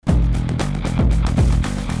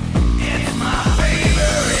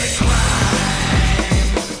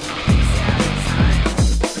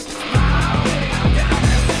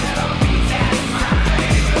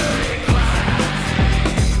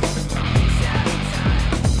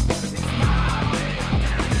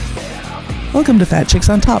Welcome to Fat Chicks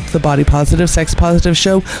on Top, the body positive, sex positive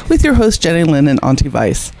show with your host Jenny Lynn and Auntie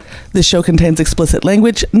Vice. This show contains explicit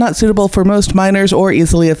language not suitable for most minors or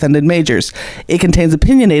easily offended majors. It contains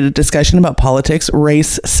opinionated discussion about politics,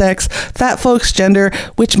 race, sex, fat folks, gender,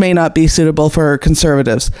 which may not be suitable for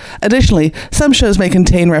conservatives. Additionally, some shows may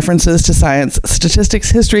contain references to science,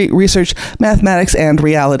 statistics, history, research, mathematics, and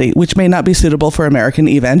reality, which may not be suitable for American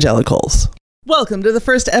evangelicals. Welcome to the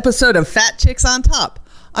first episode of Fat Chicks on Top.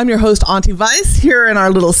 I'm your host, Auntie Vice, here in our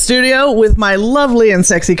little studio with my lovely and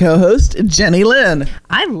sexy co-host, Jenny Lynn.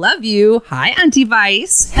 I love you. Hi, Auntie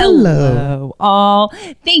Vice. Hello. All.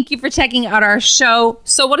 Thank you for checking out our show.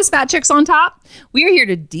 So what is Fat Chicks on Top? We are here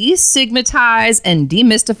to destigmatize and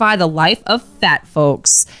demystify the life of fat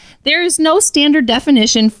folks. There is no standard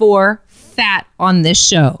definition for fat on this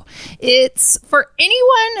show. It's for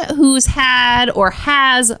anyone who's had or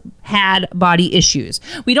has had body issues.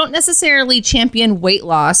 We don't necessarily champion weight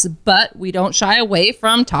loss, but we don't shy away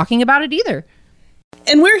from talking about it either.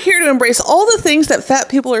 And we're here to embrace all the things that fat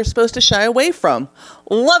people are supposed to shy away from.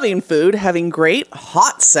 Loving food, having great,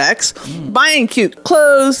 hot sex, buying cute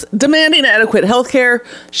clothes, demanding adequate health care,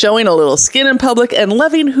 showing a little skin in public, and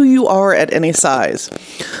loving who you are at any size.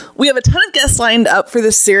 We have a ton of guests lined up for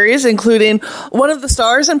this series, including one of the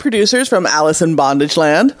stars and producers from Alice in Bondage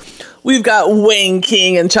Land. We've got Wayne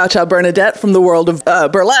King and Cha Cha Bernadette from the world of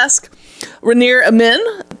burlesque. Rainier Amin,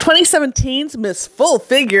 2017's Miss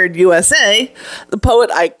Full-Figured USA, the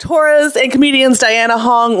poet Ike Torres, and comedians Diana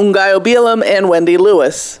Hong, Ungayo Bialam, and Wendy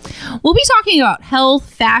Lewis. We'll be talking about health,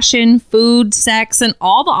 fashion, food, sex, and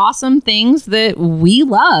all the awesome things that we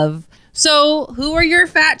love. So, who are your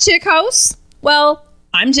fat chick hosts? Well,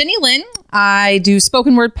 I'm Jenny Lynn. I do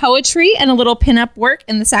spoken word poetry and a little pinup work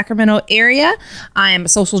in the Sacramento area. I am a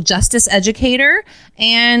social justice educator,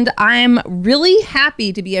 and I'm really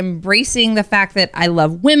happy to be embracing the fact that I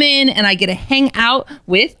love women and I get to hang out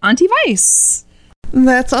with Auntie Vice.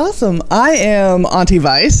 That's awesome. I am Auntie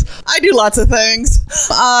Vice. I do lots of things.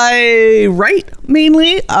 I write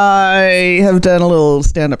mainly. I have done a little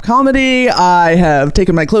stand-up comedy. I have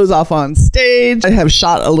taken my clothes off on stage. I have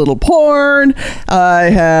shot a little porn. I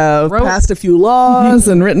have passed a few laws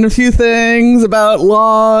and written a few things about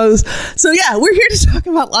laws. So yeah, we're here to talk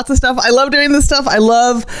about lots of stuff. I love doing this stuff. I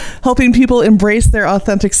love helping people embrace their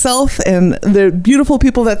authentic self and the beautiful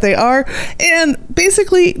people that they are. And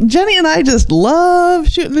basically, Jenny and I just love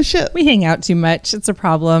shooting the shit. We hang out too much. It's a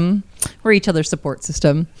problem. We're each other's support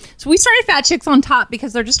system. So we started Fat Chicks on Top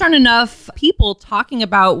because there just aren't enough people talking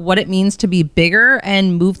about what it means to be bigger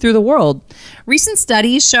and move through the world. Recent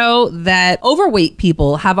studies show that overweight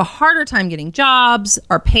people have a harder time getting jobs,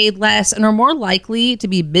 are paid less, and are more likely to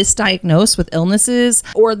be misdiagnosed with illnesses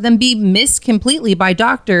or then be missed completely by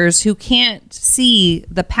doctors who can't see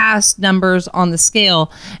the past numbers on the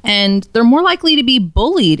scale. And they're more likely to be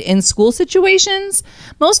bullied in school situations.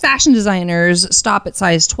 Most fashion designers stop at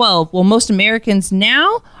size 12. Well, most Americans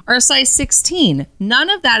now are a size 16. None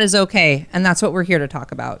of that is okay, and that's what we're here to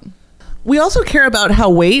talk about. We also care about how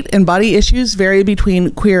weight and body issues vary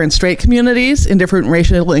between queer and straight communities, in different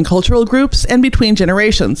racial and cultural groups, and between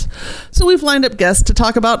generations. So we've lined up guests to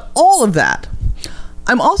talk about all of that.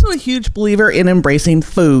 I'm also a huge believer in embracing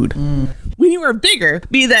food. When you are bigger,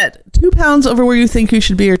 be that 2 pounds over where you think you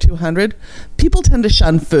should be or 200, people tend to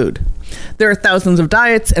shun food. There are thousands of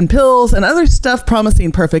diets and pills and other stuff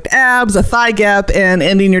promising perfect abs, a thigh gap, and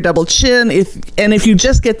ending your double chin. If you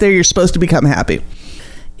just get there, you're supposed to become happy.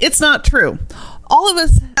 It's not true. All of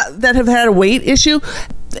us that have had a weight issue,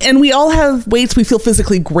 and we all have weights we feel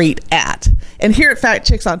physically great at. And here at Fat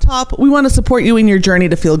Chicks on Top, we want to support you in your journey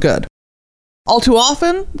to feel good. All too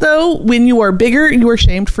often, though, when you are bigger, you are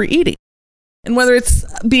shamed for eating. And whether it's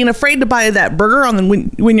being afraid to buy that burger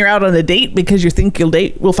when you're out on a date because you think your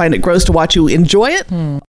date will find it gross to watch you enjoy it,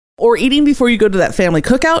 or eating before you go to that family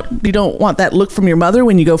cookout, you don't want that look from your mother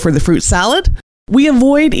when you go for the fruit salad, we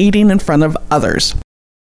avoid eating in front of others.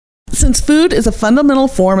 Since food is a fundamental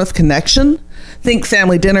form of connection, think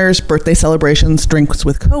family dinners, birthday celebrations, drinks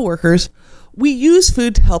with coworkers, we use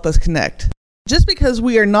food to help us connect. Just because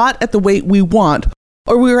we are not at the weight we want,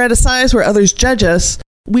 or we are at a size where others judge us,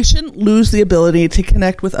 we shouldn't lose the ability to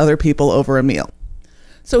connect with other people over a meal.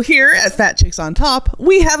 So here at Fat Chicks on Top,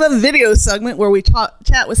 we have a video segment where we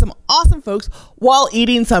chat with some awesome folks while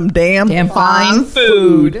eating some damn fine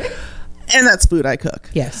food. And that's food I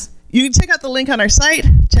cook. Yes. You can check out the link on our site.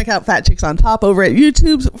 Check out Fat Chicks on Top over at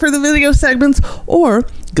YouTube for the video segments, or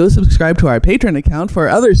go subscribe to our Patreon account for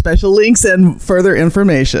other special links and further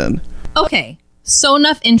information. Okay, so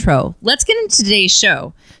enough intro. Let's get into today's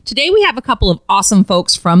show. Today we have a couple of awesome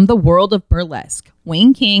folks from the world of burlesque.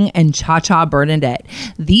 Wayne King and Cha Cha Bernadette.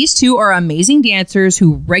 These two are amazing dancers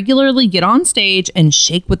who regularly get on stage and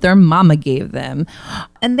shake what their mama gave them.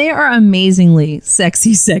 And they are amazingly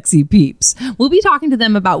sexy, sexy peeps. We'll be talking to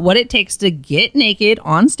them about what it takes to get naked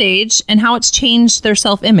on stage and how it's changed their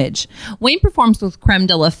self-image. Wayne performs with Creme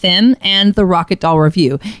de la Femme and the Rocket Doll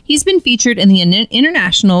Revue. He's been featured in the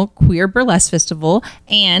International Queer Burlesque Festival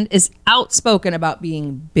and is outspoken about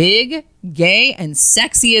being big, gay, and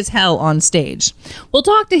sexy as hell on stage. We'll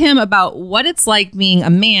talk to him about what it's like being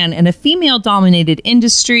a man in a female-dominated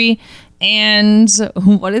industry and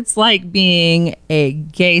what it's like being a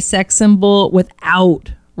gay sex symbol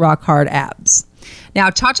without rock-hard abs.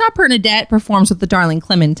 Now, Cha Cha Bernadette performs with the Darling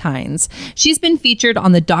Clementines. She's been featured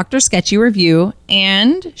on the Dr. Sketchy Review,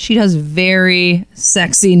 and she does very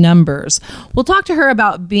sexy numbers. We'll talk to her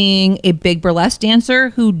about being a big burlesque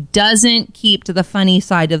dancer who doesn't keep to the funny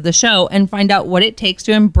side of the show and find out what it takes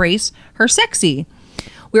to embrace her sexy.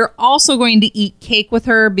 We're also going to eat cake with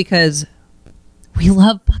her because we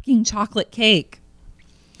love fucking chocolate cake.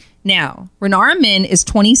 Now, Renara Min is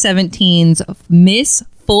 2017's Miss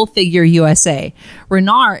Full Figure USA.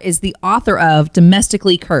 Renara is the author of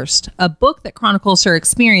Domestically Cursed, a book that chronicles her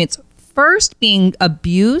experience first being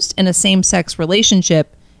abused in a same-sex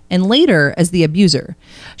relationship and later as the abuser.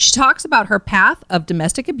 She talks about her path of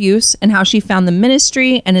domestic abuse and how she found the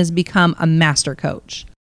ministry and has become a master coach.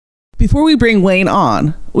 Before we bring Wayne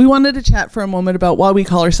on, we wanted to chat for a moment about why we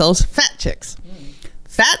call ourselves fat chicks.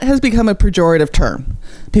 Fat has become a pejorative term.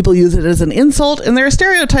 People use it as an insult, and there are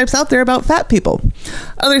stereotypes out there about fat people.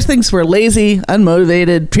 Others think we're lazy,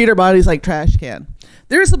 unmotivated, treat our bodies like trash can.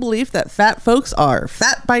 There is a belief that fat folks are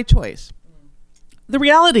fat by choice. The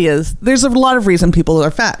reality is, there's a lot of reason people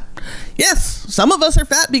are fat. Yes, some of us are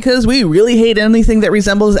fat because we really hate anything that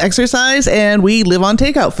resembles exercise and we live on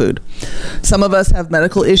takeout food. Some of us have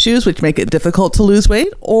medical issues which make it difficult to lose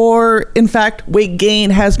weight, or in fact, weight gain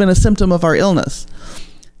has been a symptom of our illness.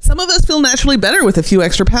 Some of us feel naturally better with a few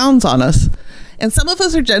extra pounds on us. And some of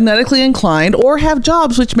us are genetically inclined or have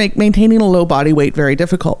jobs which make maintaining a low body weight very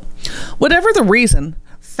difficult. Whatever the reason,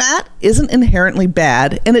 fat isn't inherently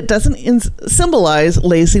bad, and it doesn't symbolize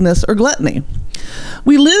laziness or gluttony.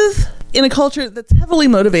 We live in a culture that's heavily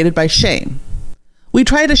motivated by shame. We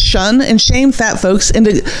try to shun and shame fat folks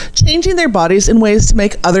into changing their bodies in ways to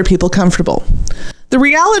make other people comfortable. The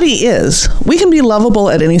reality is, we can be lovable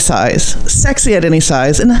at any size, sexy at any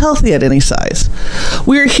size, and healthy at any size.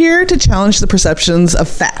 We are here to challenge the perceptions of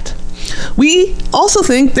fat. We also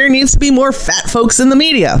think there needs to be more fat folks in the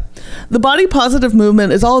media. The body positive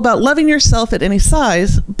movement is all about loving yourself at any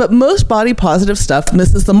size, but most body positive stuff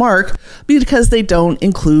misses the mark because they don't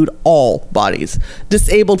include all bodies.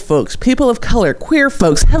 Disabled folks, people of color, queer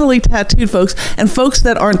folks, heavily tattooed folks, and folks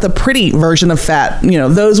that aren't the pretty version of fat,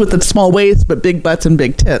 those with the small waist but big butts and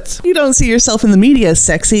big tits. You don't see yourself in the media as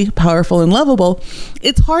sexy, powerful, and lovable.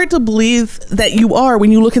 It's hard to believe that you are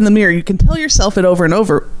when you look in the mirror. You can tell yourself it over and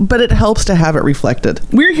over, but it helps to have it reflected.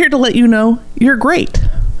 We're here to let you know you're great.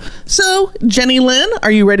 So, Jenny Lynn, are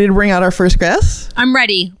you ready to bring out our first guest? I'm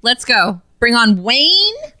ready. Let's go. Bring on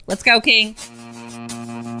Wayne. Let's go, King.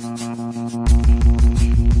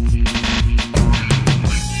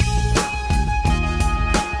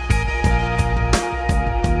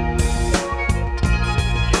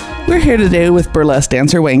 We're here today with burlesque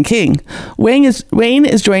dancer Wayne King. Wayne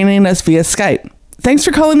is joining us via Skype. Thanks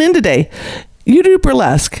for calling in today. You do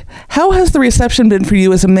burlesque. How has the reception been for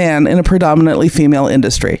you as a man in a predominantly female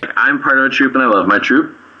industry? I'm part of a troupe and I love my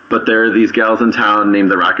troupe, but there are these gals in town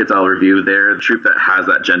named the Rocket Doll Revue. They're the troupe that has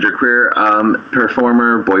that genderqueer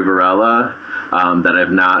performer, Boy Varela, that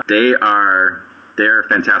I've not. They're a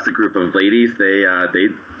fantastic group of ladies. They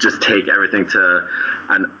just take everything to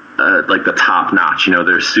like the top notch.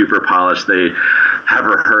 They're super polished. They have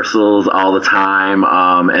rehearsals all the time,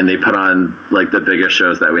 and they put on like the biggest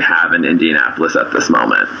shows that we have in Indianapolis at this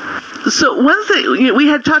moment. So one thing, we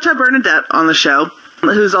had Cha Cha Bernadette on the show,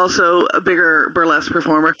 who's also a bigger burlesque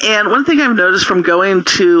performer. And one thing I've noticed from going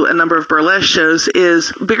to a number of burlesque shows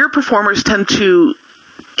is bigger performers tend to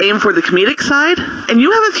aim for the comedic side. And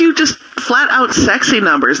you have a few just flat out sexy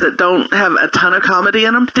numbers that don't have a ton of comedy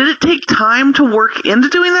in them. Did it take time to work into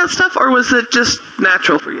doing that stuff, or was it just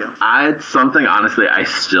natural for you? It's something, honestly, I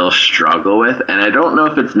still struggle with. And I don't know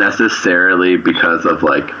if it's necessarily because of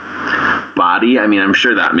like body. I mean, I'm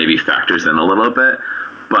sure that maybe factors in a little bit,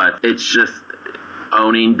 but it's just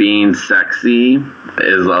owning being sexy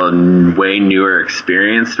is a way newer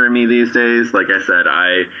experience for me these days. Like I said,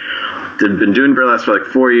 I've been doing burlesque for like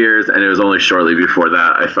 4 years, and it was only shortly before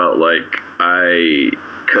that I felt like I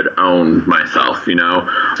could own myself,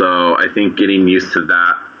 So I think getting used to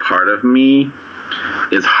that part of me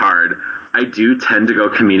is hard. I do tend to go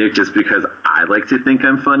comedic just because I like to think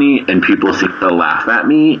I'm funny and people seem to laugh at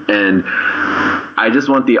me, and I just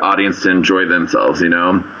want the audience to enjoy themselves, you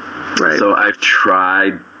know? Right. So I've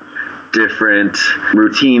tried different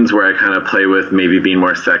routines where I kind of play with maybe being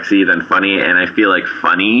more sexy than funny, and I feel like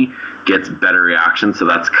funny gets better reaction, so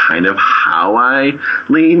that's kind of how I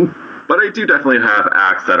lean. But I do definitely have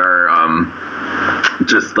acts that are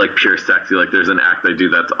just like pure sexy. Like there's an act I do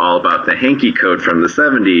that's all about the hanky code from the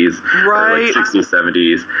 70s, right, or like 60s,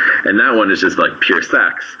 70s, and that one is just like pure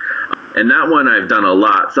sex. And that one I've done a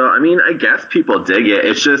lot. So, I mean, I guess people dig it.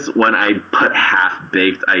 It's just when I put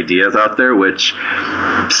half-baked ideas out there, which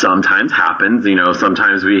sometimes happens, you know,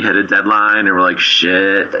 sometimes we hit a deadline and we're like,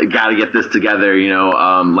 shit, I gotta get this together, you know,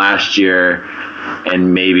 last year.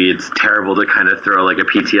 And maybe it's terrible to kind of throw like a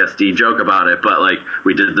PTSD joke about it, but like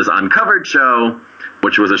we did this Uncovered show,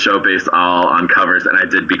 which was a show based all on covers, and I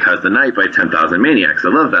did Because the Night by 10,000 Maniacs. I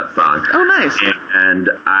love that song. Oh, nice. And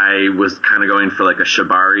I was kind of going for like a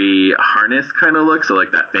shibari harness kind of look, so like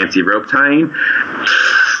that fancy rope tying.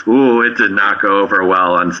 Ooh, it did not go over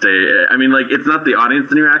well on stage. I mean, like, it's not the audience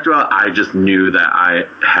didn't react well. I just knew that I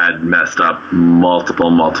had messed up multiple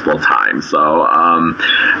times. So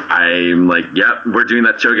I'm like, yep, we're doing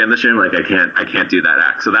that show again this year. I'm like, I can't do that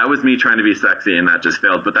act. So that was me trying to be sexy, and that just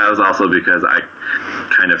failed. But that was also because I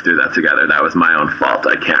kind of threw that together. That was my own fault.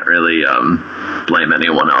 I can't really blame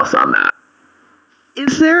anyone else on that.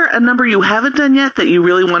 Is there a number you haven't done yet that you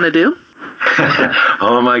really want to do?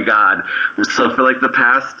 Oh my God. So for like the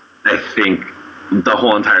past, I think the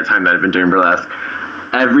whole entire time that I've been doing burlesque,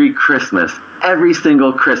 every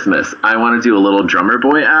single Christmas, I want to do a Little Drummer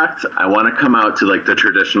Boy act. I want to come out to like the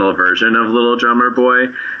traditional version of Little Drummer Boy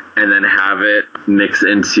and then have it mix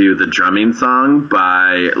into the drumming song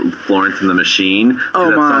by Florence and the Machine.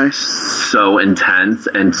 Oh my. So intense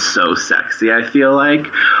and so sexy, I feel like.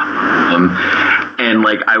 And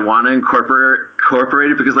like I want to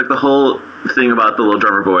incorporate it because like the whole thing about the Little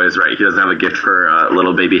Drummer Boy is, right, he doesn't have a gift for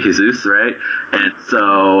little baby Jesus, right? And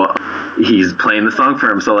so he's playing the song for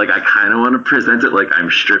him. So like I kind of want to present it like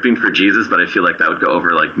I'm stripping for Jesus, but I feel like that would go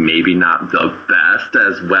over like maybe not the best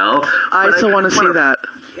as well. I still want to see that.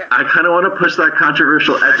 I kind of want to push that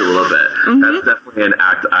controversial edge a little bit. Mm-hmm. That's definitely an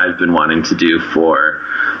act I've been wanting to do for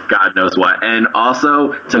God knows what. And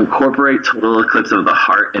also to incorporate Total Eclipse of the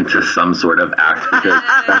Heart into some sort of act, because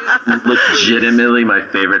that's legitimately my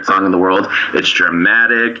favorite song in the world. It's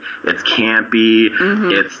dramatic, it's campy,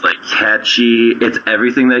 it's like catchy, it's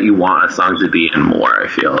everything that you want a song to be and more, I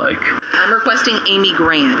feel like. I'm requesting Amy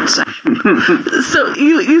Grant. So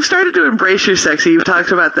you started to embrace your sexy. You've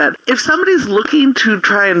talked about that. If somebody's looking to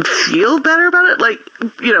try and feel better about it, like,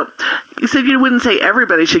 you know, you said you wouldn't say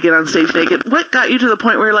everybody should get on stage naked. What got you to the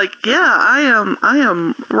point where you're like, yeah, I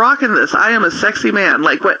am rocking this. I am a sexy man.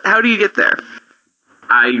 Like, what? How do you get there?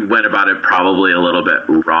 I went about it probably a little bit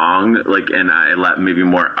wrong, like, and I let maybe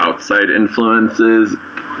more outside influences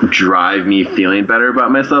drive me feeling better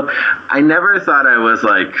about myself. I never thought I was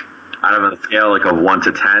like, out of a scale like a 1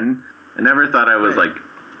 to 10. I never thought I was like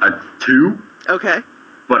a 2. Okay.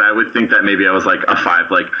 But I would think that maybe I was like a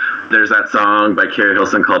 5. Like, there's that song by Carrie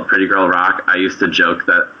Hilson called Pretty Girl Rock. I used to joke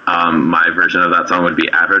that my version of that song would be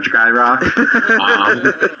Average Guy Rock. But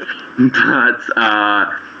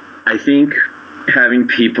I think having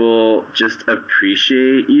people just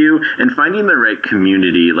appreciate you and finding the right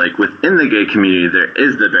community, like within the gay community, there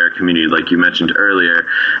is the bear community, like you mentioned earlier.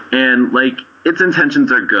 And like, its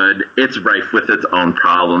intentions are good. It's rife with its own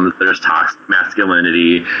problems. There's toxic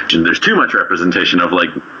masculinity. And there's too much representation of like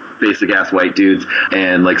basic ass white dudes.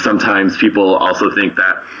 And like sometimes people also think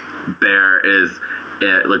that bear is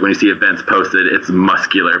like when you see events posted, it's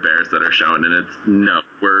muscular bears that are shown, and it's no,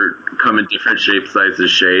 we're come in different shapes, sizes,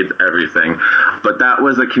 shades, everything. But that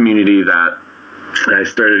was a community that I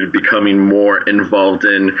started becoming more involved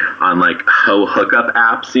in on like hookup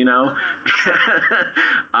apps, you know.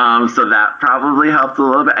 So that probably helped a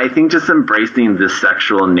little bit. I think just embracing the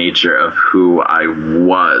sexual nature of who I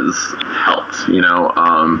was helped, you know.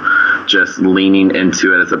 Just leaning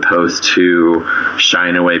into it as opposed to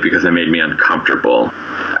shying away because it made me uncomfortable.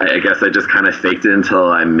 I guess I just kind of faked it until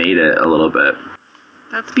I made it a little bit.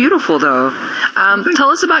 That's beautiful, though. Tell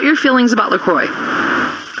us about your feelings about LaCroix.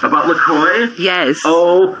 About LaCroix? Yes.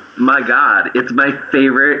 Oh my God, it's my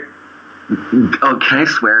favorite. Oh, can I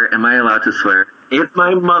swear? Am I allowed to swear? It's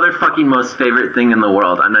my motherfucking most favorite thing in the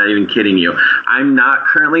world. I'm not even kidding you. I'm not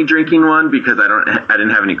currently drinking one because I didn't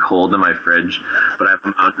have any cold in my fridge, but I have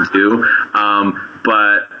a Mountain Dew.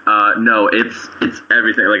 No, it's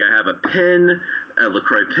everything. Like I have a pin, a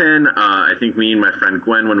LaCroix pin. I think me and my friend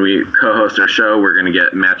Gwen, when we co-host our show, we're going to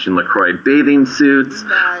get matching LaCroix bathing suits.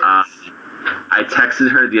 Nice. I texted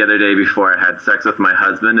her the other day before I had sex with my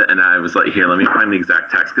husband, and I was like, here, let me find the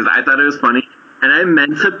exact text, because I thought it was funny. And I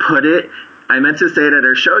meant to say it at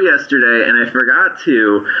her show yesterday, and I forgot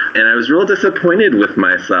to, and I was real disappointed with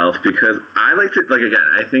myself, because I like to, like, again,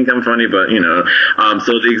 I think I'm funny, but,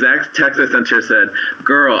 so the exact text I sent her said,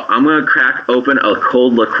 girl, I'm going to crack open a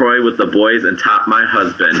cold LaCroix with the boys and top my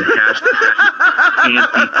husband. #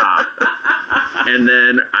 fancy top. And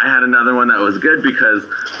then I had another one that was good, because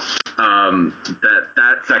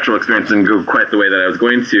that sexual experience didn't go quite the way that I was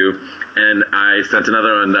going to, and I sent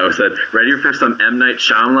another one that said, ready for some M. Night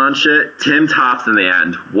Shyamalan shit? Tim Tops in the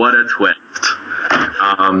end. What a twist.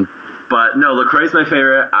 But no, LaCroix's my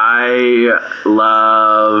favorite. I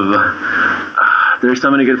love... there's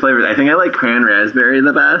so many good flavors. I think I like cran raspberry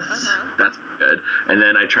the best. That's good. And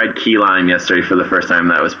then I tried key lime yesterday for the first time.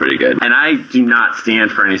 That was pretty good. And I do not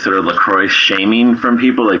stand for any sort of LaCroix shaming from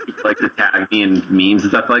people. Like, people like to tag me in memes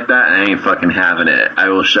and stuff like that, and I ain't fucking having it. I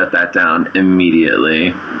will shut that down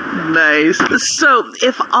immediately. Nice. So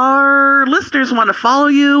if our listeners want to follow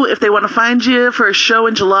you, if they want to find you for a show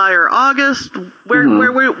in July or August, where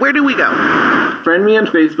do we go? Friend me on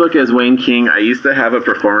Facebook as Wayne King. I used to have a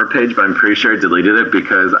performer page, but I'm pretty sure I deleted it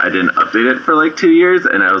because I didn't update it for like 2 years,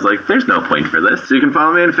 and I was like, there's no point for this. So you can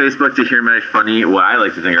follow me on Facebook to hear my funny, what I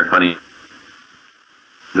like to think are funny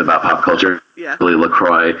about pop culture,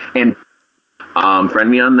 LaCroix, and friend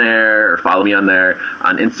me on there or follow me on there.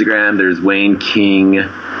 On Instagram, there's Wayne King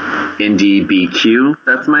Indie BQ.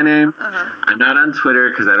 That's my name. I'm not on Twitter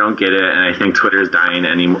because I don't get it, and I think Twitter is dying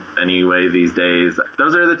anyway these days.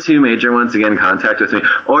 Those are the two major ones. Again, contact with me,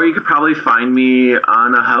 or you could probably find me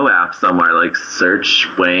on a Ho app somewhere. Like, search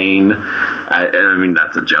Wayne. I mean,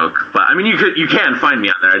 that's a joke, but I mean, you can find me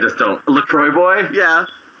on there. I just don't. LaCroix Boy. Yeah.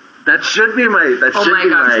 That should be my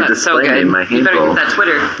display name, my handle. You better get that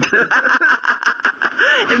Twitter.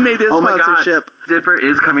 It made his sponsorship. God. Dipper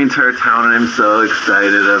is coming to our town, and I'm so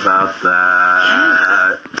excited about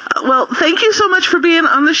that. Well, thank you so much for being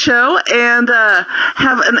on the show, and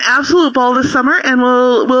have an absolute ball this summer, and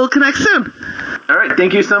we'll connect soon. All right,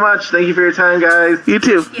 thank you so much. Thank you for your time, guys. You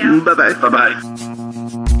too. Yeah. Bye-bye. Bye-bye.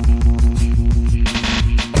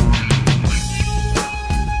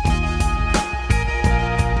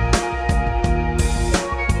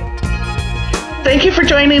 Thank you for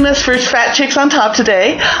joining us for Fat Chicks on Top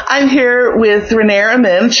today. I'm here with Renee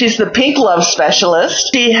Amin. She's the Pink Love Specialist.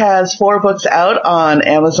 She has 4 books out on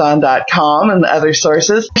Amazon.com and other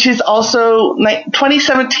sources. She's also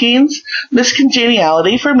 2017's Miss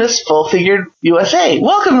Congeniality for Miss Full Figured USA.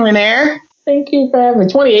 Welcome, Renee. Thank you for having me.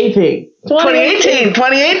 2018.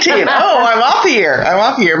 2018. Oh, I'm off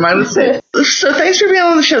here. My mistake. So thanks for being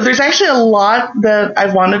on the show. There's actually a lot that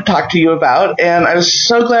I wanted to talk to you about, and I was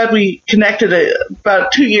so glad we connected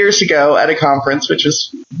about 2 years ago at a conference, which was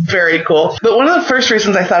very cool. But one of the first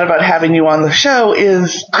reasons I thought about having you on the show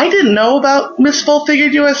is I didn't know about Miss Full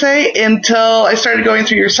Figured USA until I started going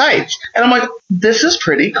through your sites. And I'm like, this is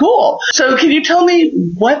pretty cool. So can you tell me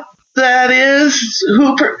what that is,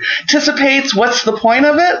 who participates, what's the point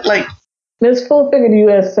of it? Like, Miss Full Figured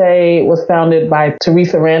USA was founded by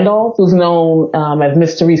Teresa Randolph, who's known as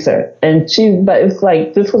Miss Teresa. And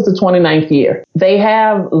this was the 29th year. They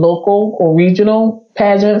have local or regional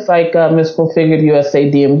pageants like Miss Full Figured USA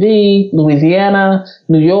DMV, Louisiana,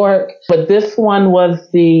 New York. But this one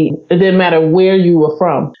it didn't matter where you were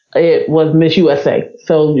from. It was Miss USA.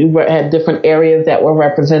 So you had different areas that were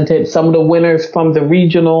represented. Some of the winners from the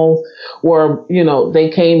regional were, they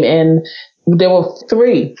came in. There were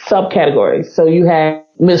 3 subcategories. So you had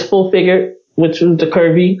Miss Full Figured, which was the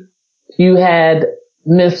curvy. You had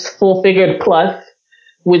Miss Full Figured Plus,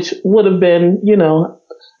 which would have been,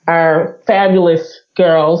 our fabulous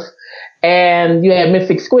girls. And you had Miss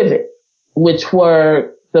Exquisite, which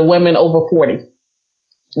were the women over 40.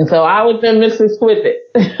 And so I was in Miss Exquisite.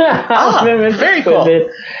 Very Exquisite. Cool.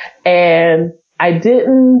 And I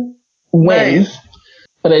didn't win. Nice.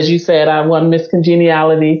 But as you said, I won Miss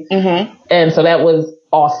Congeniality. Mm-hmm. And so that was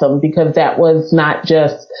awesome because that wasn't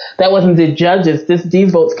the judges.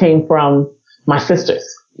 These votes came from my sisters,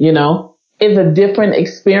 It's a different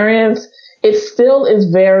experience. It still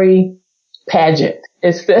is very pageant.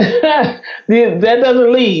 It's still, that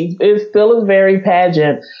doesn't leave. It still is very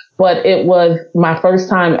pageant, but it was my first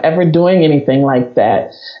time ever doing anything like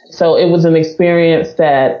that. So it was an experience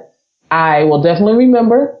that I will definitely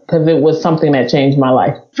remember because it was something that changed my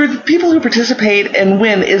life. For the people who participate and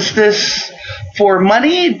win, is this for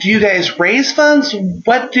money? Do you guys raise funds?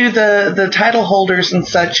 What do the title holders and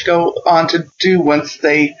such go on to do once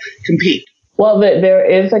they compete? Well, there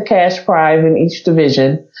is a cash prize in each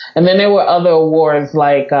division. And then there were other awards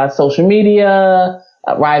like social media,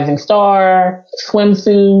 rising star,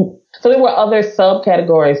 swimsuit. So there were other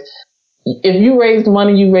subcategories. If you raised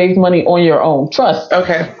money, you raised money on your own. Trust.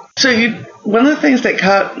 Okay. So one of the things that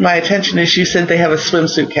caught my attention is you said they have a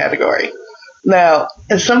swimsuit category. Now,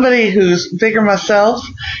 as somebody who's bigger myself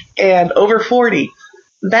and over 40,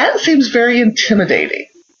 that seems very intimidating.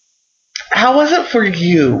 How was it for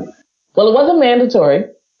you? Well, it wasn't mandatory.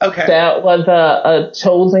 Okay. That was a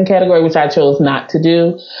chosen category, which I chose not to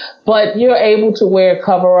do. But you're able to wear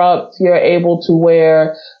cover-ups. You're able to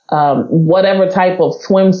wear whatever type of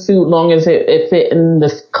swimsuit, long as it fit in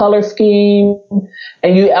the color scheme.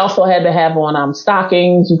 And you also had to have on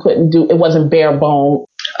stockings. You couldn't it wasn't bare bone.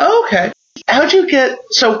 Okay. How'd you get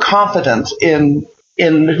so confident in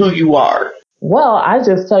who you are? Well, I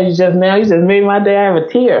just tell you just now, you just made my day. I have a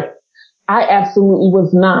tear. I absolutely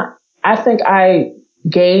was not. I think I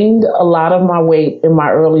gained a lot of my weight in my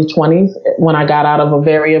early 20s when I got out of a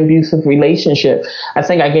very abusive relationship. I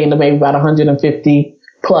think I gained maybe about 150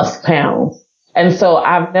 plus pounds. And so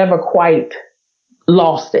I've never quite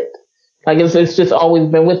lost it. Like it's just always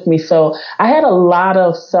been with me. So I had a lot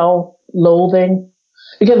of self-loathing.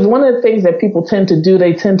 Because one of the things that people tend to do,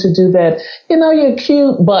 they tend to do that, you're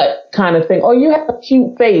cute, but kind of thing, or you have a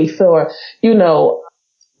cute face, or,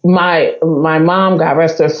 my mom, God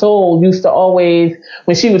rest her soul, used to always,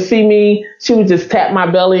 when she would see me, she would just tap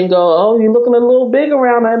my belly and go, "Oh, you're looking a little big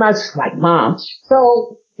around there." And I was just like, "Mom."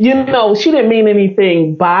 So, she didn't mean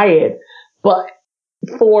anything by it, but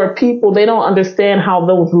for people, they don't understand how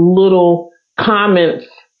those little comments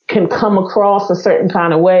can come across a certain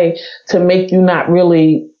kind of way to make you not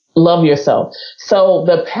really love yourself. So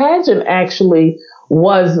the pageant actually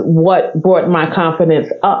was what brought my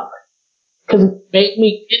confidence up. Because it made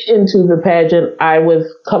me get into the pageant. I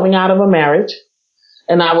was coming out of a marriage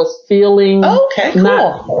and I was feeling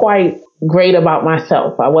not quite great about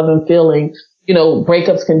myself. I wasn't feeling,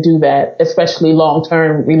 breakups can do that, especially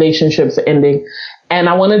long-term relationships ending. And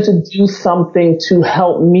I wanted to do something to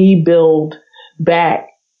help me build back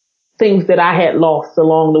things that I had lost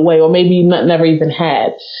along the way, or maybe never even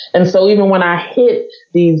had. And so even when I hit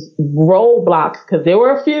these roadblocks, because there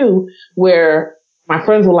were a few where my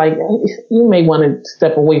friends were like, "You may want to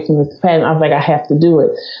step away from this pageant." I was like, "I have to do it."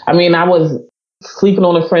 I mean, I was sleeping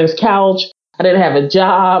on a friend's couch. I didn't have a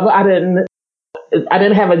job. I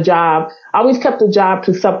didn't have a job. I always kept a job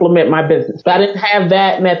to supplement my business, but I didn't have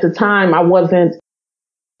that. And at the time I wasn't,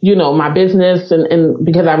 my business and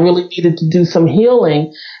because I really needed to do some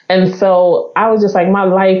healing. And so I was just like, my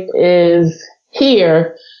life is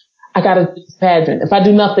here. I got to do this pageant. If I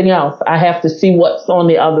do nothing else, I have to see what's on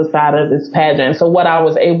the other side of this pageant. And so what I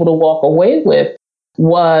was able to walk away with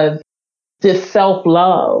was this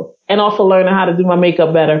self-love and also learning how to do my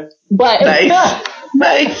makeup better. But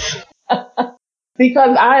Nice.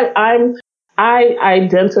 Because I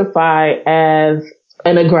identify as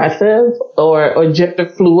an aggressive or gender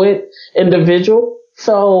fluid individual.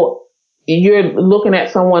 So you're looking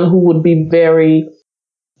at someone who would be very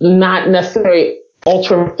not necessarily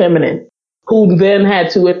ultra feminine, who then had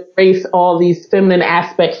to embrace all these feminine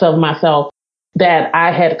aspects of myself that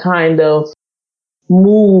I had kind of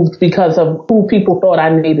moved because of who people thought I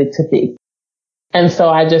needed to be. And so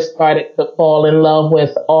I just started to fall in love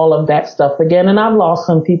with all of that stuff again. And I've lost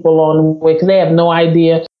some people on the way because they have no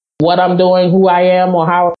idea what I'm doing, who I am, or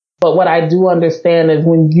how. But what I do understand is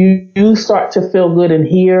when you start to feel good in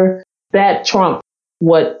here, that trumps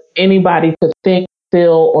what anybody could think,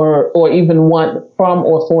 feel, or even want from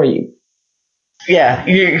or for you. Yeah,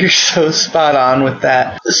 you're so spot on with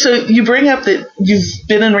that. So you bring up that you've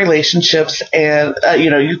been in relationships, and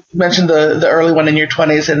you mentioned the early one in your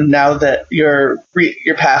 20s, and now that your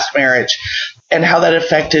past marriage, and how that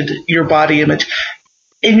affected your body image.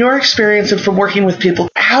 In your experience and from working with people,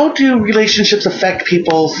 how do relationships affect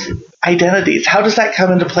people's identities? How does that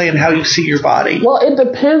come into play in how you see your body? Well, it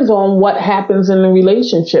depends on what happens in the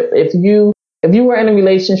relationship. If you were in a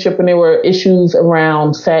relationship and there were issues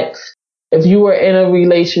around sex, if you were in a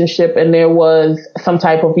relationship and there was some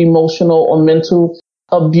type of emotional or mental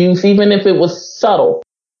abuse, even if it was subtle,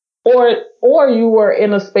 or you were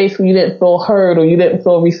in a space where you didn't feel heard or you didn't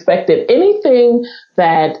feel respected, anything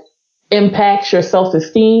that impacts your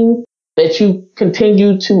self-esteem, that you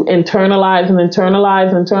continue to internalize,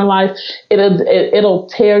 it'll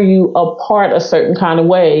tear you apart a certain kind of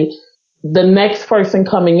way. The next person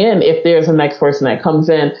coming in, if there's a next person that comes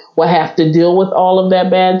in, will have to deal with all of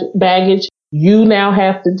that baggage. You now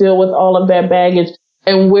have to deal with all of that baggage.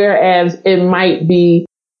 And whereas it might be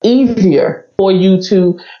easier for you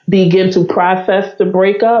to begin to process the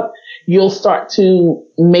breakup. You'll start to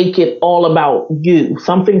make it all about you.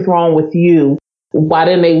 Something's wrong with you. Why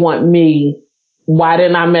didn't they want me? Why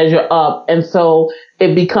didn't I measure up? And so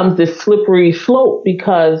it becomes this slippery slope,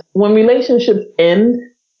 because when relationships end,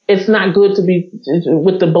 it's not good to be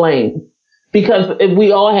with the blame. Because if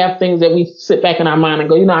we all have things that we sit back in our mind and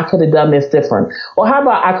go, I could have done this different. Or how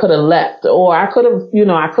about I could have left? Or I could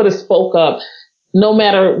have spoke up, no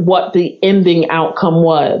matter what the ending outcome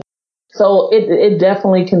was. So it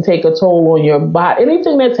definitely can take a toll on your body.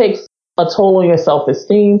 Anything that takes a toll on your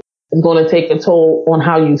self-esteem is going to take a toll on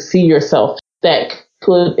how you see yourself. That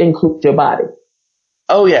could include your body.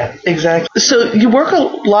 Oh, yeah, exactly. So you work a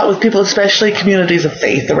lot with people, especially communities of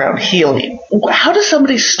faith, around healing. How does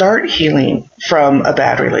somebody start healing from a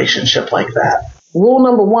bad relationship like that? Rule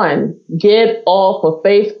number 1, get off of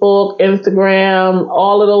Facebook, Instagram,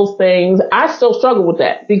 all of those things. I still struggle with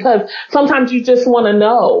that, because sometimes you just want to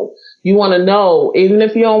know. You want to know, even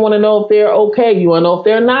if you don't want to know if they're okay. You want to know if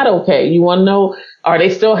they're not okay. You want to know, are they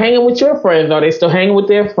still hanging with your friends? Are they still hanging with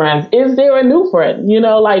their friends? Is there a new friend?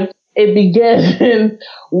 It begins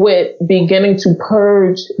with beginning to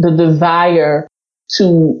purge the desire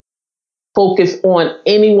to focus on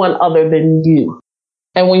anyone other than you.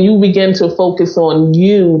 And when you begin to focus on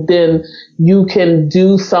you, then you can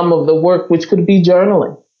do some of the work, which could be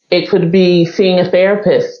journaling. It could be seeing a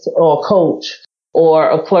therapist or a coach or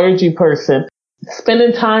a clergy person,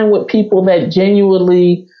 spending time with people that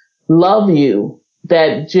genuinely love you,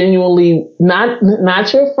 that genuinely, not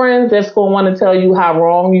your friends that's going to want to tell you how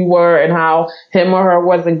wrong you were and how him or her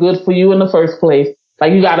wasn't good for you in the first place.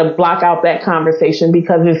 Like, you got to block out that conversation,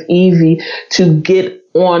 because it's easy to get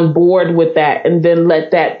on board with that and then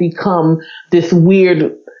let that become this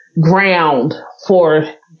weird ground for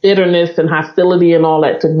bitterness and hostility and all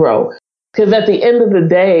that to grow. Because at the end of the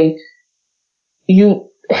day, you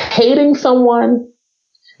hating someone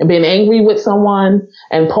and being angry with someone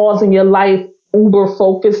and pausing your life uber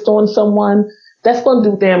focused on someone, that's going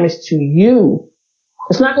to do damage to you.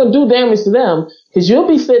 It's not going to do damage to them, because you'll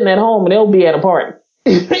be sitting at home and they'll be at a party.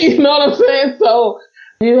 You know what I'm saying? So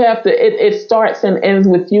you have to, it starts and ends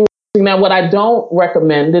with you. Now, what I don't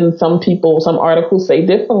recommend, and some articles say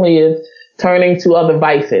differently, is turning to other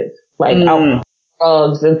vices like alcohol,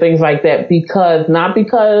 drugs and things like that, not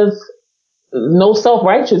because no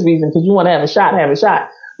self-righteous reason, because you want to have a shot.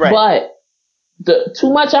 Right. But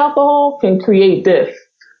too much alcohol can create this.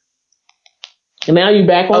 And now you're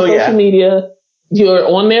back on social media. You're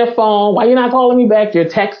on their phone. Why you not calling me back? You're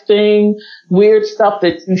texting weird stuff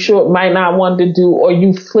that you sure might not want to do, or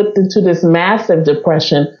you slipped into this massive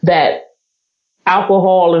depression that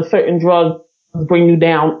alcohol and certain drugs bring you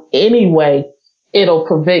down anyway. It'll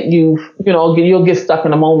prevent you, you'll get stuck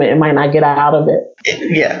in a moment and might not get out of it.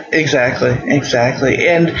 Yeah, exactly.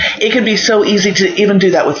 And it can be so easy to even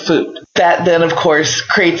do that with food. That then, of course,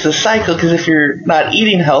 creates a cycle, because if you're not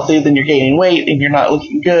eating healthy, then you're gaining weight and you're not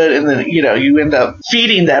looking good. And then, you end up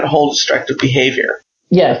feeding that whole destructive behavior.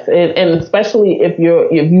 Yes. And especially if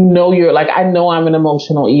you're like, I know I'm an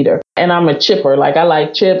emotional eater and I'm a chipper. Like, I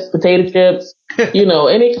like chips, potato chips,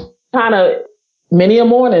 any kind of many a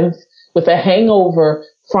mornings with a hangover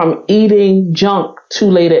from eating junk too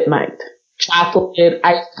late at night. Chocolate,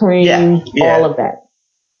 ice cream, all of that.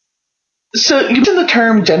 So you mentioned the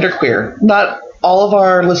term genderqueer. Not all of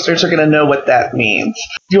our listeners are going to know what that means.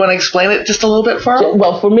 Do you want to explain it just a little bit for us?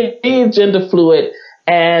 Well, for me, it's gender fluid.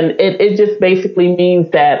 And it just basically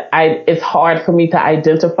means that it's hard for me to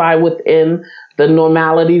identify within the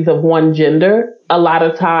normalities of one gender. A lot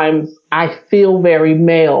of times I feel very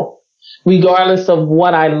male. Regardless of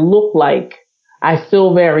what I look like, I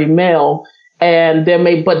feel very male. And there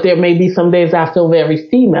may be some days I feel very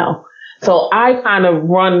female. So I kind of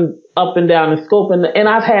run up and down the scope. And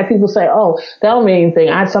I've had people say, oh, that don't mean anything.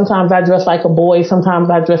 Sometimes I dress like a boy.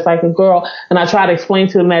 Sometimes I dress like a girl. And I try to explain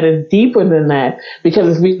to them that it's deeper than that, because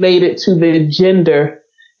it's related to the gender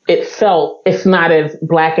itself. It's not as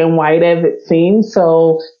black and white as it seems.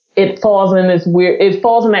 So it falls in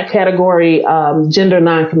that category, gender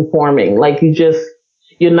nonconforming. Like,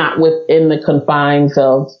 you're not within the confines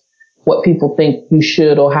of what people think you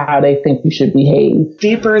should or how they think you should behave.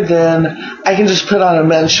 Deeper than I can just put on a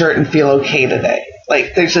men's shirt and feel okay today.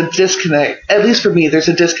 Like, there's a disconnect. At least for me, there's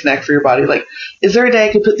a disconnect for your body. Like, is there a day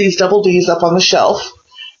I could put these double Ds up on the shelf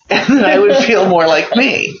and then I would feel more like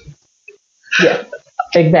me? Yeah,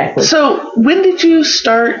 exactly. So when did you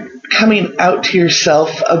start coming out to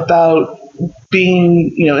yourself about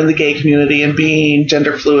being, in the gay community and being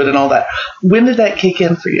gender fluid and all that? When did that kick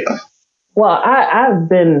in for you? Well, I've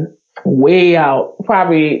been way out,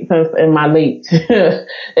 probably since in my late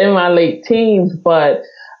teens, but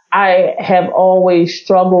I have always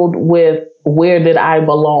struggled with where did I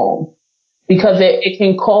belong? Because it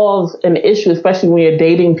can cause an issue, especially when you're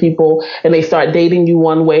dating people and they start dating you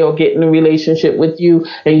one way or get in a relationship with you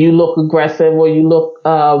and you look aggressive or you look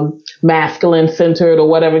masculine centered or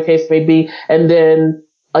whatever the case may be. And then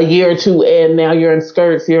a year or two in, now you're in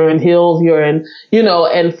skirts, you're in heels, you're in,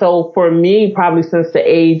 and so for me, probably since the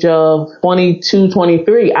age of 22,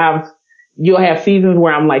 23, you'll have seasons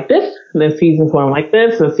where I'm like this, and then seasons where I'm like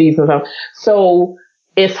this, and so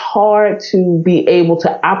it's hard to be able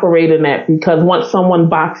to operate in that because once someone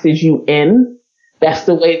boxes you in, that's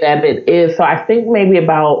the way that it is. So I think maybe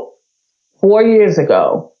about 4 years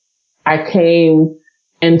ago, I came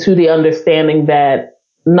into the understanding that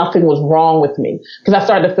nothing was wrong with me because I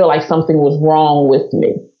started to feel like something was wrong with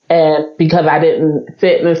me. And because I didn't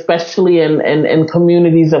fit, and especially in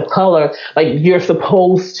communities of color, like you're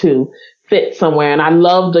supposed to fit somewhere. And I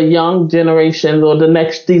love the young generation or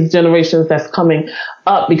these generations that's coming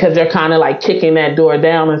up because they're kind of like kicking that door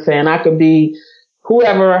down and saying, I could be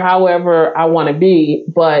whoever, however I want to be.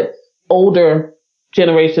 But older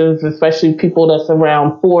generations, especially people that's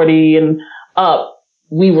around 40 and up,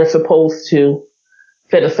 we were supposed to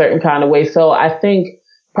fit a certain kind of way. So I think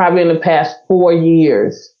probably in the past 4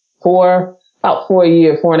 years,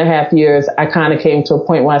 4.5 years, I kind of came to a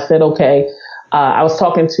point where I said, okay, I was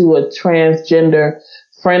talking to a transgender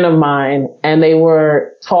friend of mine and they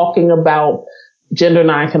were talking about gender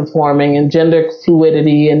nonconforming and gender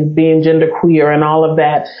fluidity and being genderqueer and all of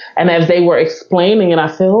that. And as they were explaining it, I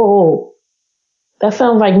said, oh, that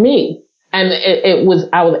sounds like me. And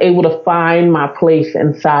I was able to find my place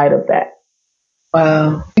inside of that.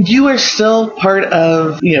 Wow. You are still part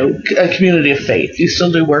of, a community of faith. You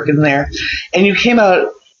still do work in there. And you came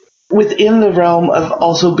out within the realm of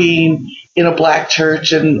also being in a Black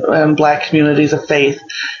church and Black communities of faith.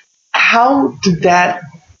 How did that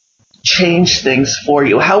change things for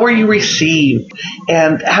you? How were you received?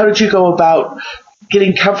 And how did you go about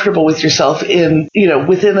getting comfortable with yourself in,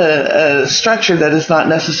 within a structure that is not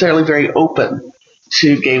necessarily very open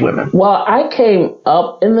to gay women? Well, I came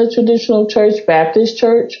up in the traditional church, Baptist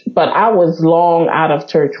church, but I was long out of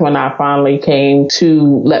church when I finally came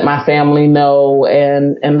to let my family know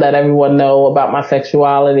and let everyone know about my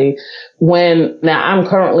sexuality. Now I'm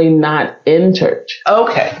currently not in church.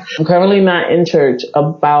 Okay. I'm currently not in church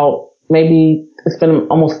about maybe it's been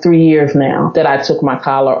almost 3 years now that I took my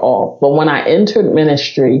collar off. But when I entered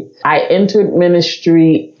ministry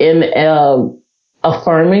in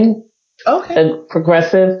affirming, a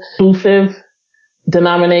progressive, inclusive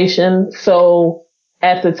denomination. So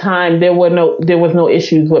at the time, there was no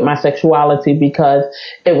issues with my sexuality because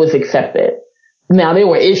it was accepted. Now there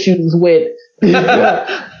were issues with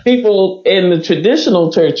people in the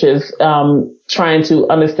traditional churches trying to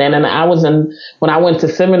understand. And when I went to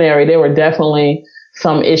seminary, there were definitely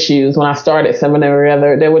some issues. When I started seminary,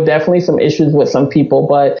 there were definitely some issues with some people.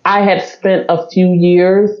 But I had spent a few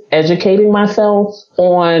years educating myself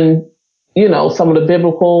on some of the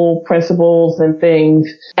biblical principles and things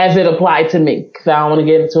as it applied to me. Because I don't want to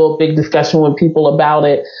get into a big discussion with people about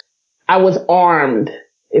it. I was armed,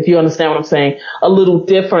 if you understand what I'm saying, a little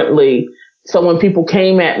differently. So when people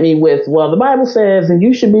came at me with, well, the Bible says, and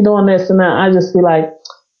you should be doing this and that, I just be like,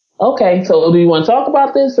 okay, so do you want to talk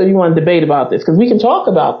about this or you want to debate about this? Because we can talk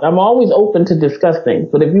about it. I'm always open to discuss things.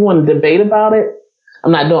 But if you want to debate about it,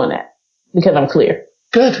 I'm not doing that because I'm clear.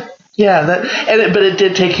 Good. Yeah, but it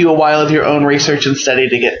did take you a while of your own research and study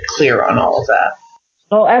to get clear on all of that.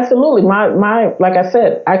 Oh, absolutely. My like I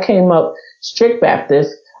said, I came up strict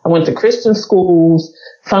Baptist. I went to Christian schools,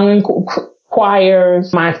 sung in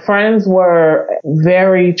choirs. My friends were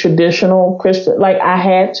very traditional Christian. Like I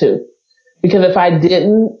had to, because if I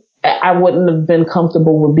didn't, I wouldn't have been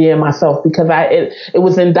comfortable with being myself because it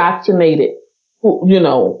was indoctrinated,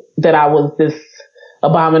 that I was this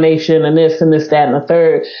abomination and this, that, and the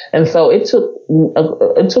third. And so it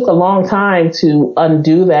took a long time to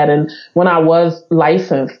undo that. And when I was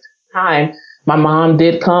licensed, my mom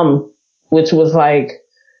did come, which was like,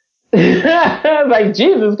 like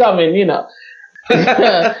Jesus coming,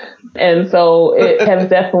 And so it has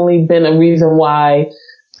definitely been a reason why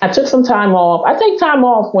I took some time off. I take time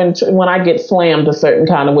off when I get slammed a certain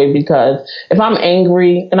kind of way, because if I'm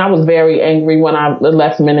angry, and I was very angry when I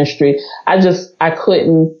left ministry, I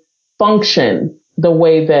couldn't function the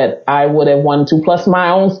way that I would have wanted to. Plus my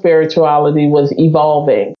own spirituality was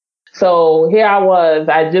evolving. So here I was,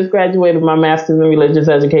 I just graduated my master's in religious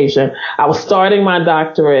education. I was starting my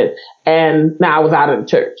doctorate, and now I was out of the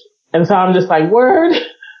church. And so I'm just like, word.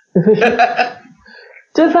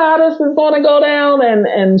 just how this is going to go down.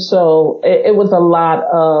 And so it was a lot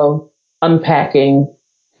of unpacking.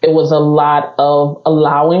 It was a lot of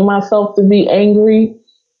allowing myself to be angry.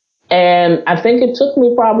 And I think it took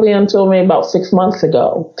me probably until maybe about 6 months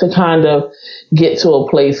ago to kind of get to a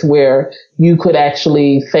place where you could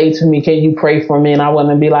actually say to me, can you pray for me? And I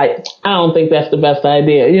wouldn't be like, I don't think that's the best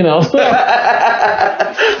idea, you know. So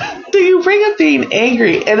you bring up being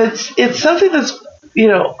angry, and it's something that's, you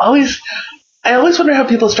know, I always wonder how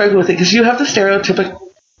people struggle with it, because you have the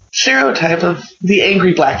stereotype of the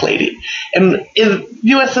angry black lady. And in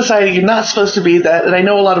U.S. society, you're not supposed to be that. And I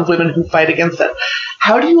know a lot of women who fight against that.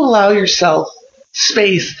 How do you allow yourself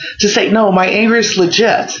space to say, no, my anger is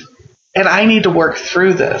legit and I need to work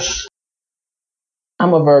through this?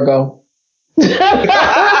 I'm a Virgo. Some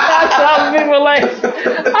people like,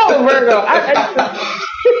 I'm a Virgo.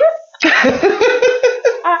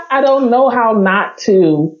 I don't know how not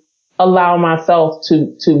to allow myself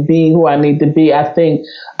to be who I need to be. I think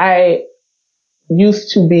I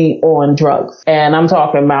used to be on drugs, and I'm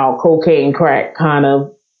talking about cocaine, crack kind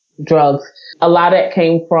of drugs. A lot of that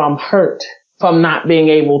came from hurt, from not being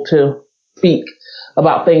able to speak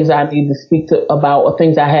about things I need to speak to about, or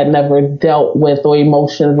things I had never dealt with, or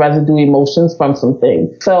emotions, residue emotions from some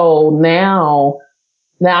things. So now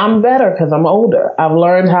I'm better because I'm older. I've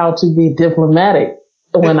learned how to be diplomatic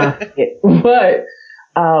when I forget. But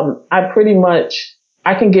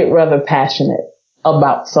I can get rather passionate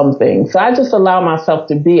about some things. So I just allow myself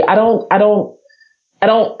to be. I don't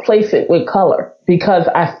place it with color, because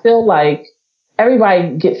I feel like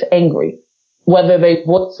everybody gets angry, whether they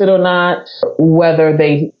voice it or not, whether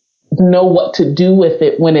they know what to do with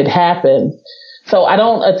it when it happens. So I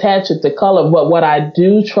don't attach it to color, but what I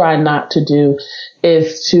do try not to do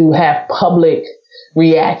is to have public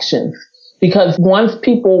reactions, because once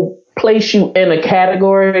people place you in a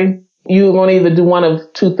category, you're going to either do one of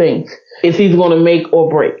two things. It's either going to make or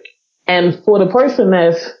break. And for the person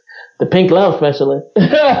that's the pink love specialist,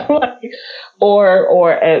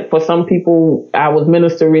 or for some people, I was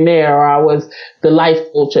Minister Renee, or I was the life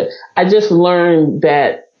coach. I just learned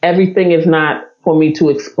that everything is not for me to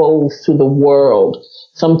expose to the world.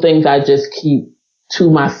 Some things I just keep to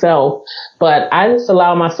myself, but I just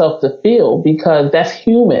allow myself to feel, because that's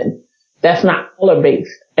human. That's not color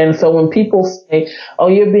based. And so when people say, oh,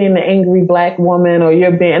 you're being an angry black woman, or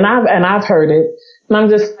you're being, and I've heard it, and I'm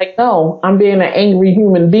just like, no, I'm being an angry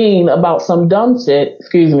human being about some dumb shit.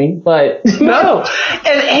 Excuse me, but no.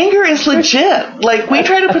 And anger is legit. Like, we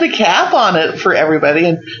try to put a cap on it for everybody,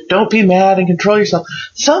 and don't be mad and control yourself.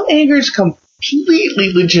 Some anger is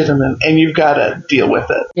completely legitimate, and you've got to deal with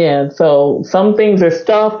it. Yeah, so some things are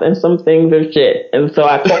stuff and some things are shit. And so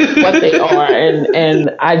I call what they are.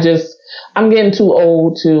 And I'm getting too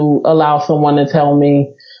old to allow someone to tell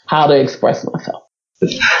me how to express myself.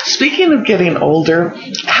 Speaking of getting older,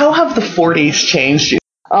 how have the 40s changed you?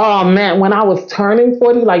 Oh man, when I was turning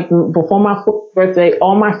 40, like before my 40th birthday,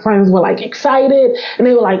 all my friends were like excited, and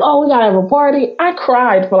they were like, oh, we gotta have a party. I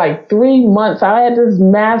cried for like 3 months. I had this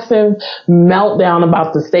massive meltdown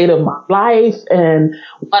about the state of my life and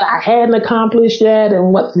what I hadn't accomplished yet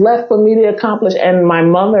and what's left for me to accomplish. And my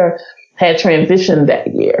mother had transitioned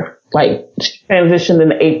that year. Like, she transitioned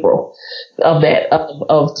in April of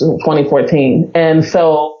 2014. And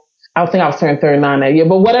so I think I was turning 39 that year,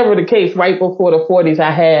 but whatever the case, right before the 40s,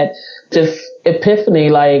 I had this epiphany,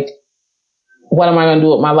 like, what am I going to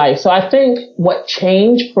do with my life? So I think what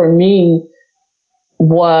changed for me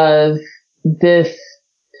was this,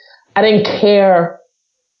 I didn't care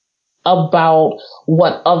about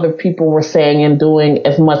what other people were saying and doing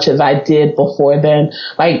as much as I did before then.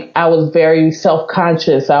 Like, I was very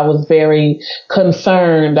self-conscious. I was very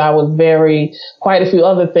concerned. I was quite a few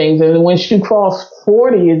other things. And once you cross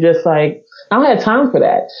 40, you're just like, I don't have time for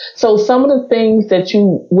that. So some of the things that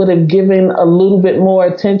you would have given a little bit more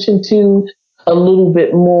attention to, a little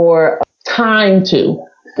bit more time to.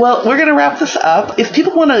 Well, we're going to wrap this up. If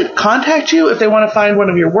people want to contact you, if they want to find one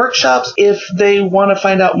of your workshops, if they want to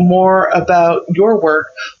find out more about your work,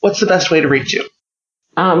 what's the best way to reach you?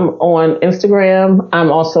 I'm on Instagram.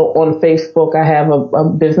 I'm also on Facebook. I have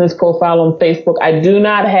a business profile on Facebook. I do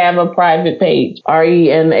not have a private page.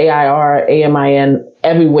 RENAIRAMIN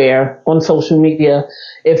everywhere on social media.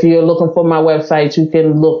 If you're looking for my website, you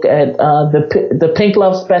can look at the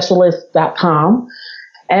pinklovespecialist.com.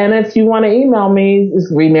 And if you want to email me, it's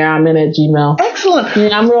renairamin@gmail.com. Excellent.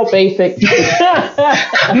 Yeah, I'm real basic.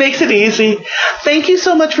 Makes it easy. Thank you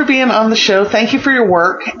so much for being on the show. Thank you for your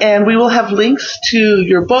work. And we will have links to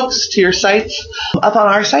your books, to your sites up on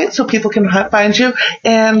our site so people can find you.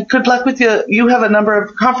 And good luck with you. You have a number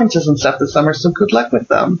of conferences and stuff this summer, so good luck with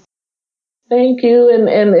them. Thank you.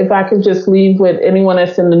 And if I could just leave with anyone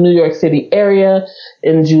that's in the New York City area,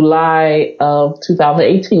 in July of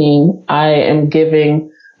 2018, I am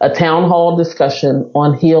giving a town hall discussion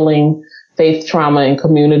on healing faith trauma in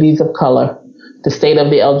communities of color, the state of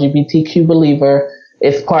the LGBTQ believer.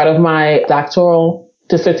 It's part of my doctoral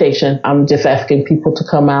dissertation. I'm just asking people to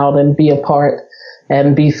come out and be a part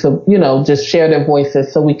and just share their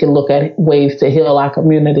voices so we can look at ways to heal our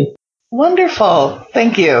community. Wonderful.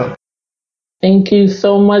 Thank you. Thank you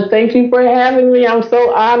so much. Thank you for having me. I'm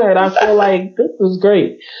so honored. I feel like this was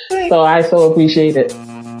great. So I so appreciate it.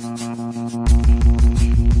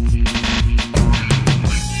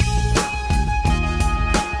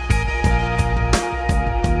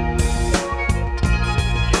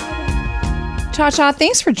 Cha-Cha,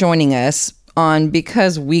 thanks for joining us on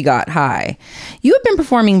Because We Got High. You have been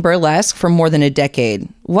performing burlesque for more than a decade.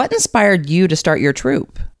 What inspired you to start your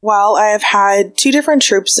troupe? Well, I have had 2 different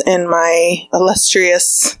troupes in my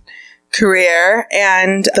illustrious career,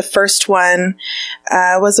 and the first one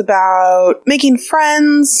was about making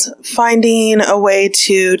friends, finding a way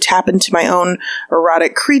to tap into my own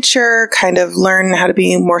erotic creature, kind of learn how to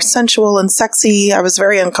be more sensual and sexy. I was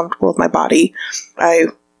very uncomfortable with my body. I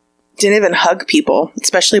didn't even hug people,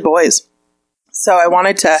 especially boys. So I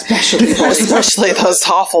wanted to, especially those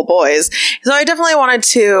awful boys. So I definitely wanted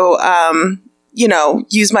to,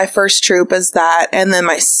 use my first troupe as that. And then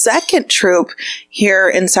my second troupe here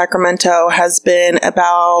in Sacramento has been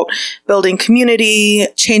about building community,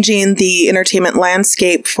 changing the entertainment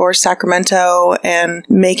landscape for Sacramento, and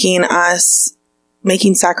making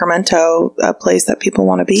Sacramento a place that people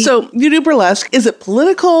want to be. So you do burlesque. Is it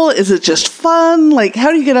political? Is it just fun? Like,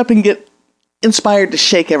 how do you get up and get inspired to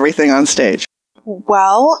shake everything on stage?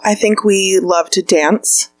 Well, I think we love to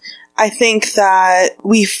dance. I think that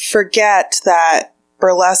we forget that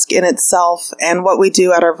burlesque in itself and what we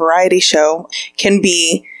do at our variety show can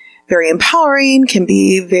be very empowering, can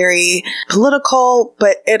be very political,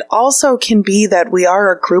 but it also can be that we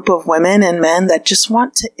are a group of women and men that just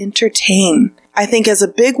want to entertain. I think as a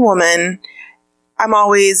big woman,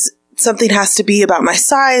 something has to be about my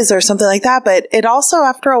size or something like that. But it also,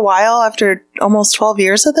 after a while, after almost 12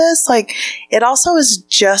 years of this, it also is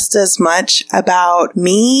just as much about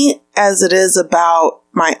me as it is about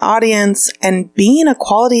my audience and being a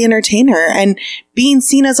quality entertainer and being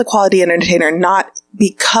seen as a quality entertainer, not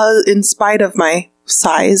because in spite of my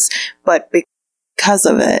size, but because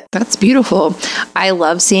of it. That's beautiful. I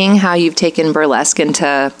love seeing how you've taken burlesque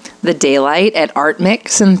into the daylight at Art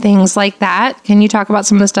Mix and things like that. Can you talk about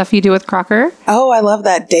some of the stuff you do with Crocker? Oh, I love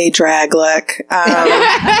that day drag look.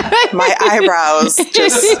 My eyebrows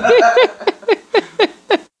just...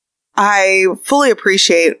 I fully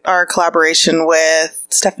appreciate our collaboration with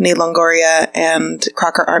Stephanie Longoria and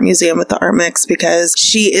Crocker Art Museum with the Art Mix, because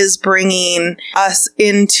she is bringing us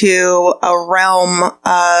into a realm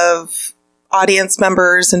of audience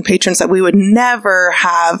members and patrons that we would never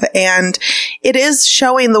have. And it is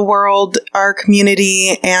showing the world, our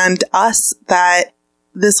community, and us that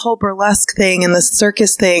this whole burlesque thing and this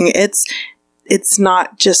circus thing, it's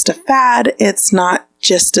not just a fad. It's not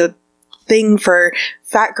just a thing for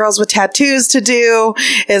fat girls with tattoos to do.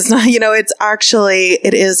 It's not,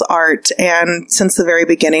 it is art. And since the very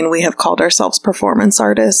beginning, we have called ourselves performance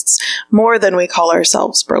artists more than we call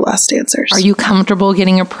ourselves burlesque dancers. Are you comfortable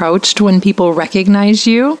getting approached when people recognize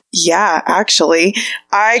you? Yeah, actually,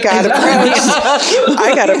 I got approached.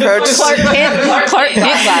 Clark Kent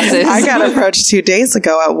glasses. I got approached 2 days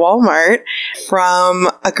ago at Walmart from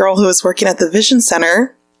a girl who was working at the Vision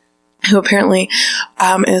Center, who apparently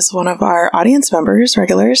is one of our audience members,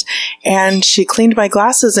 regulars, and she cleaned my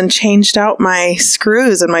glasses and changed out my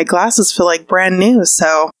screws, and my glasses feel like brand new.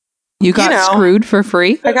 So you got screwed for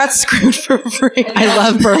free? I got screwed for free. I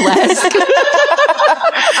love burlesque.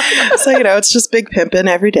 So, it's just big pimping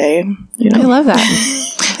every day. I love that.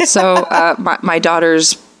 So my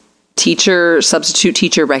daughter's substitute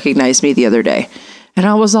teacher recognized me the other day. And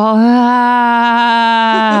I was all,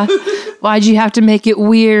 why'd you have to make it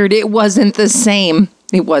weird? It wasn't the same.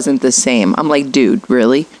 It wasn't the same. I'm like, dude,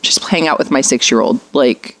 really? Just hang out with my 6-year-old.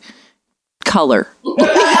 Like, color.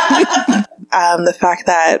 The fact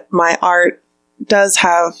that my art does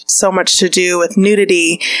have so much to do with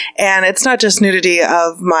nudity, and it's not just nudity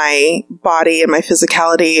of my body and my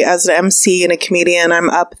physicality. As an MC and a comedian, I'm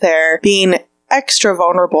up there being extra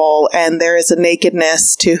vulnerable, and there is a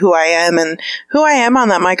nakedness to who I am, and who I am on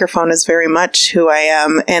that microphone is very much who I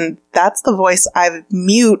am, and that's the voice I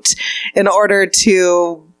mute in order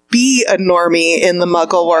to be a normie in the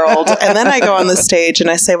Muggle world. And then I go on the stage and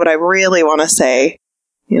I say what I really want to say,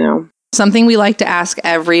 Something we like to ask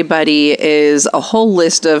everybody is a whole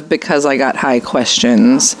list of because I got high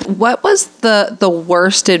questions. What was the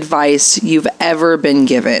worst advice you've ever been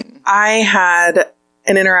given? I had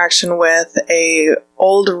an interaction with a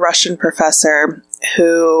old Russian professor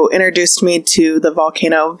who introduced me to the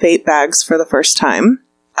volcano vape bags for the first time.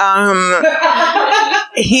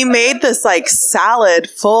 He made this like salad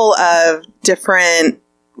full of different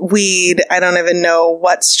weed. I don't even know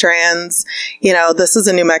what strands. You know, this is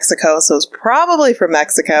in New Mexico, so it's probably from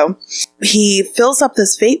Mexico. He fills up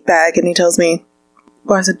this vape bag and he tells me,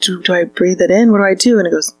 well, I said, do I breathe it in? What do I do? And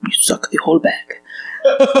he goes, you suck the whole bag.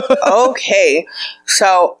 Okay.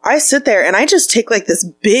 So I sit there and I just take like this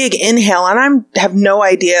big inhale and I have no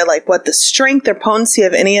idea like what the strength or potency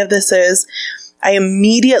of any of this is. I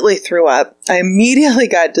immediately threw up. I immediately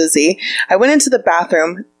got dizzy. I went into the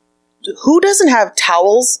bathroom. Who doesn't have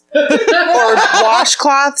towels or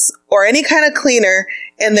washcloths or any kind of cleaner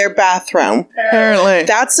in their bathroom?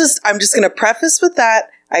 Apparently. I'm just going to preface with that.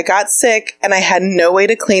 I got sick and I had no way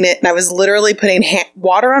to clean it. And I was literally putting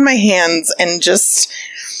water on my hands and just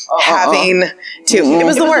having to. It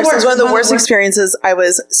was the worst. It was one of the worst experiences. I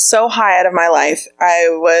was so high out of my life. I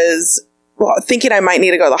was thinking I might need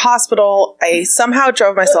to go to the hospital. I somehow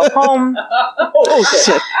drove myself home. Oh,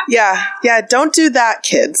 shit. Yeah. Don't do that,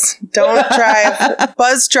 kids. Don't drive.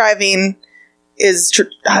 Buzz driving is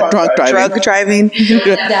drunk driving. Don't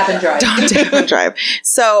dab and drive. Don't dab and drive.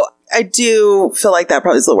 So I do feel like that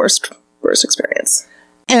probably is the worst experience.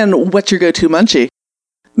 And what's your go-to munchie?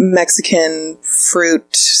 Mexican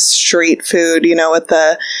fruit street food, you know, with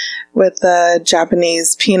the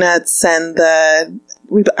Japanese peanuts and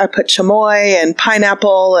I put chamoy and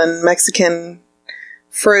pineapple and Mexican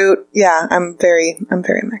fruit. Yeah, I'm very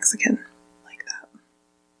Mexican like that.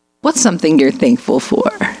 What's something you're thankful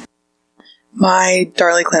for? My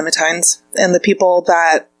darling Clementines and the people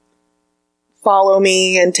that follow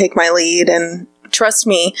me and take my lead and trust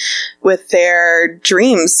me with their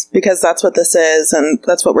dreams, because that's what this is and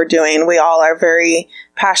that's what we're doing. We all are very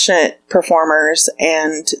passionate performers,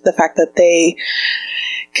 and the fact that they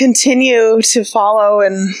continue to follow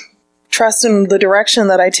and trust in the direction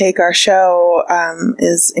that I take our show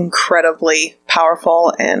is incredibly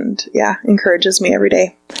powerful and encourages me every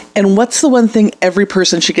day. And what's the one thing every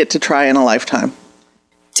person should get to try in a lifetime?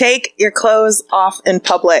 Take your clothes off in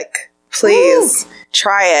public. Please. Woo!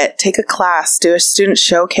 Try it. Take a class. Do a student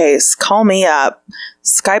showcase. Call me up.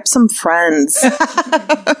 Skype some friends.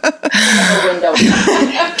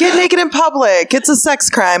 Get naked in public. It's a sex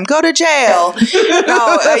crime. Go to jail.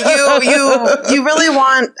 No, you really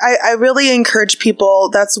want. I really encourage people.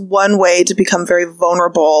 That's one way to become very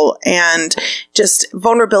vulnerable, and just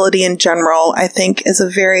vulnerability in general, I think, is a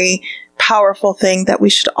very powerful thing that we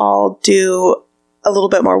should all do a little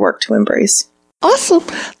bit more work to embrace. Awesome.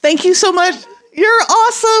 Thank you so much. You're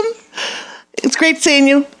awesome. It's great seeing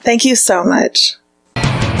you. Thank you so much.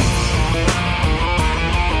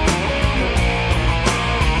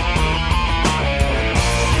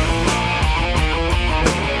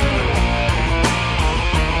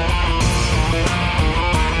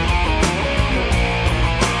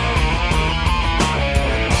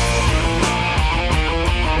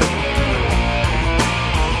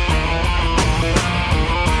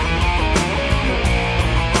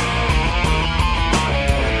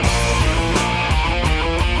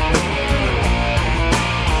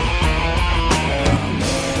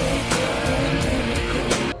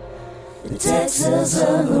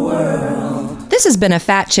 This has been a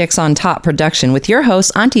Fat Chicks on Top production with your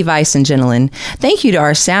hosts, Auntie Vice and Jenilyn. Thank you to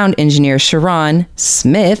our sound engineers, Sharon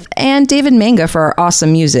Smith and David Manga, for our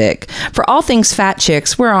awesome music. For all things Fat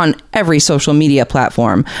Chicks, we're on every social media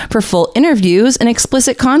platform. For full interviews and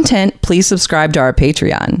explicit content, please subscribe to our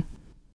Patreon.